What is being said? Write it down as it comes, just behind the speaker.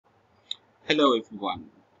Hello everyone,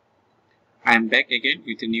 I am back again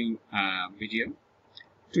with a new video.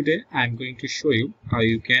 Today I am going to show you how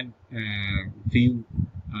you can view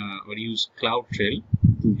or use CloudTrail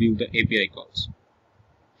to view the API calls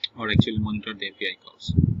or actually monitor the API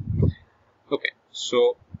calls. Okay,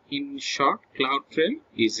 so in short, CloudTrail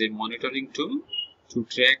is a monitoring tool to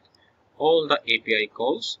track all the API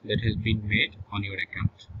calls that has been made on your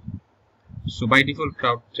account. So by default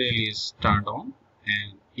CloudTrail is turned on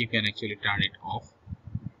and you can actually turn it off.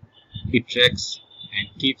 It tracks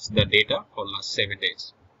and keeps the data for last 7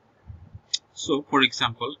 days. So for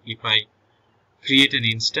example, if I create an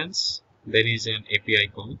instance, there is an API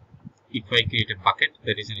call. If I create a bucket,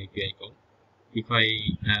 there is an API call. If I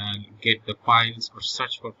get the files or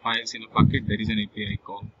search for files in a bucket, there is an API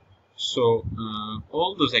call. So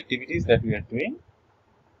all those activities that we are doing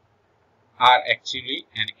are actually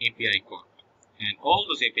an API call, and all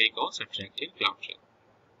those API calls are tracked in CloudTrail.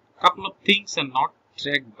 Couple of things are not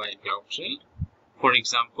tracked by CloudTrail. For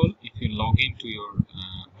example, if you log into your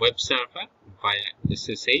web server via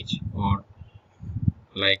SSH or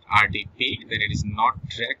like RDP, then it is not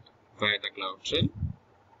tracked by the CloudTrail.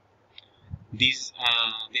 These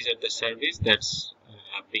are the service that's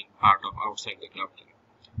being part of outside the CloudTrail.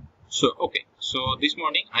 So okay, so this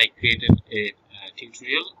morning I created a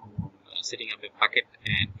tutorial on setting up a bucket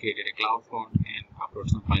and created a cloud font and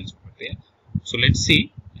upload some files over there. So let's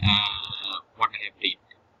see what I have did.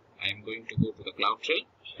 I am going to go to the CloudTrail,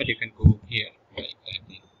 but you can go here by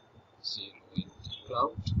typing 0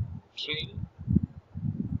 CloudTrail.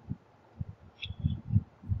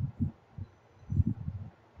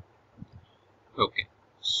 Okay,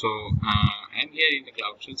 so I'm here in the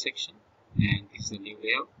CloudTrail section, and this is the new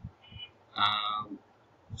layout.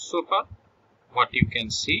 So far, what you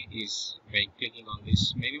can see is by clicking on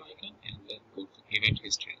this menu icon and then go to event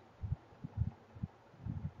history.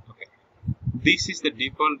 Okay, this is the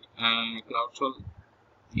default CloudTrail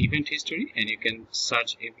event history, and you can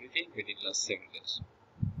search everything within last 7 days.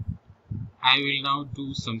 I will now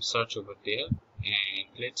do some search over there, and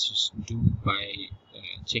let's just do by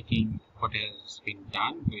checking what has been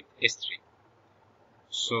done with S3.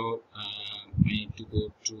 So I need to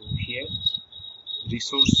go to here,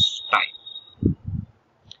 resource type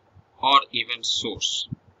or event source.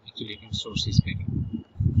 Actually event source is better.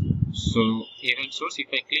 So event source, if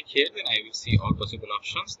I click here, then I will see all possible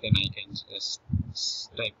options. Then I can just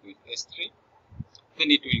type with S3, then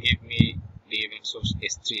it will give me the event source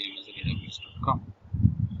S3 AWS.com.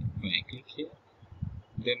 When I click here,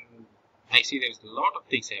 then I see there's a lot of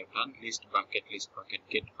things I have done: list bucket,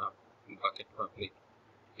 get bucket public,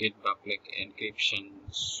 get public encryption.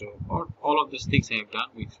 So all of these things I have done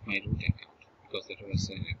with my root account because that was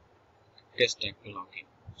a test login.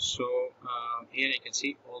 So here I can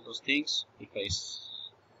see all those things. If I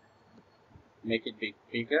make it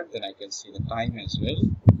bigger, then I can see the time as well.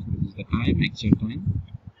 This is the time, actual time.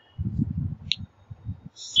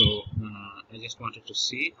 So I just wanted to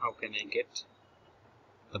see how can I get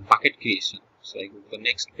the bucket creation. So I go to the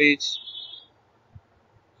next page.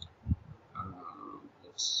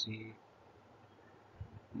 Let's see.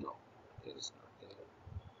 No, there is not there.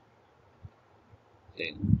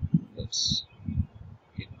 Then let's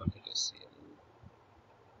get bucket SCL.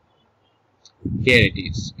 Here it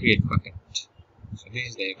is, create bucket. So this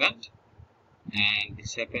is the event, and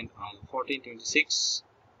this happened on 14/26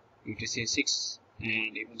 UTC 6,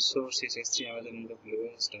 and event source is S3 Amazon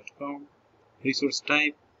AWS.com. Resource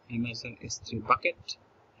type Amazon S3 bucket,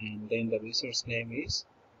 and then the resource name is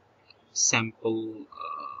sample.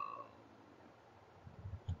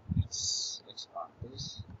 Let's expand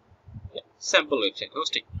this. Yeah, sample website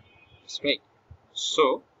hosting. That's great.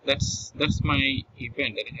 So that's my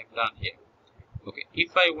event that I have done here. Okay,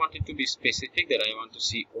 if I wanted to be specific that I want to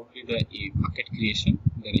see only the bucket creation,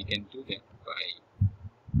 then I can do that by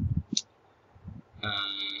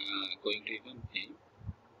going to event name,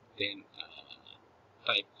 then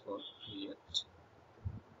type for create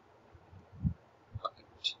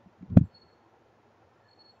bucket.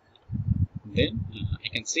 Then I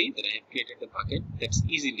can see that I have created the bucket that's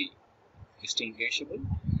easily distinguishable,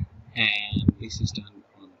 and this is done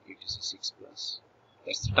on UTC 6 plus.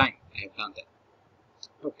 That's the time I have done that.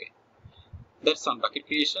 Okay, that's on bucket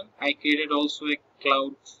creation. I created also a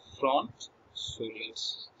cloud front, so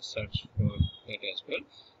let's search for that as well.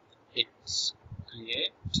 It's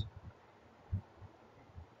create,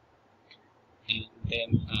 and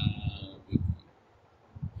then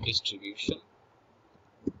distribution,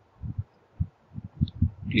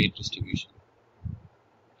 create distribution.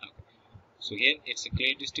 Okay. So here it's a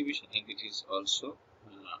create distribution, and it is also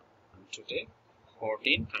today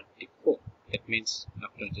 14/34. That means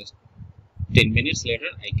after just 10 minutes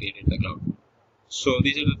later, I created the cloud. So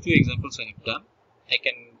these are the two examples I have done. I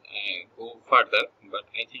can go further, but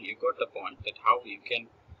I think you got the point that how you can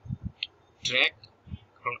track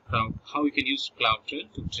how you can use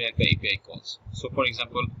CloudTrail to track the API calls. So for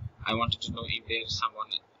example, I wanted to know if there someone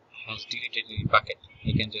has deleted any bucket.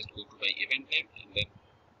 I can just go to my event name and then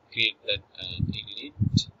create that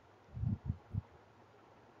delete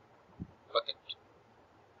bucket,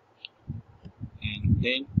 and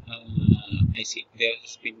then I see there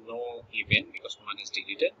has been no event because someone has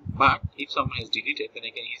deleted. But if someone has deleted, then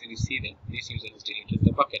I can easily see that this user has deleted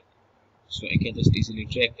the bucket, so I can just easily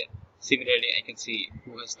track that. Similarly, I can see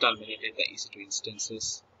who has terminated the EC2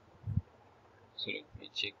 instances. So let me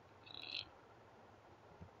check.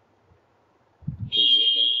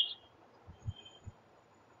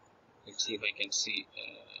 Let's see if I can see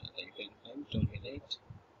the event time terminate.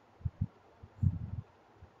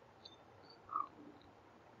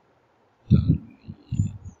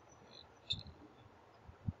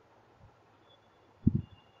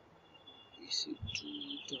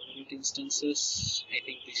 EC2 terminate instances. I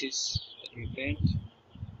think this is the event.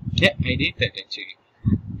 Yeah, I did that actually.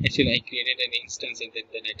 Actually, I created an instance and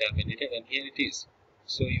then I terminated, and here it is.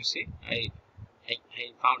 So you see, I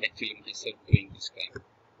found actually myself doing this crime.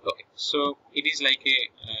 Okay, so it is like a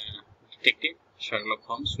detective Sherlock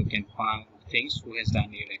Holmes who can find things who has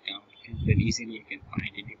done your account, and then easily you can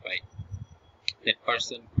identify that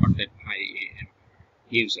person or that IAM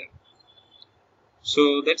user.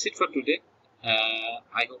 So that's it for today.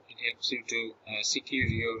 I hope it helps you to secure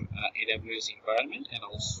your AWS environment, and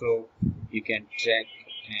also you can track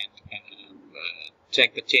and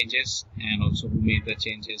track the changes and also who made the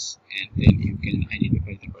changes, and then you can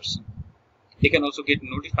identify the person. You can also get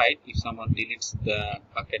notified if someone deletes the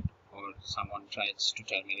bucket or someone tries to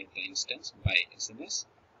terminate the instance by SMS.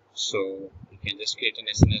 So you can just create an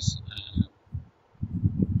SMS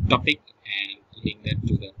topic and link that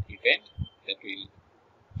to the event that will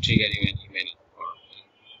trigger you an email or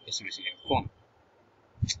SMS in your phone.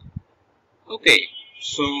 Okay,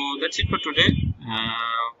 so that's it for today.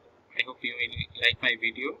 I hope you will like my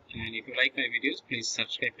video, and if you like my videos, please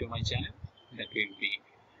subscribe to my channel. That will be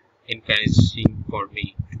encouraging for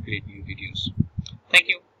me to create new videos. Thank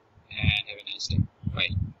you and have a nice day.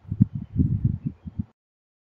 Bye.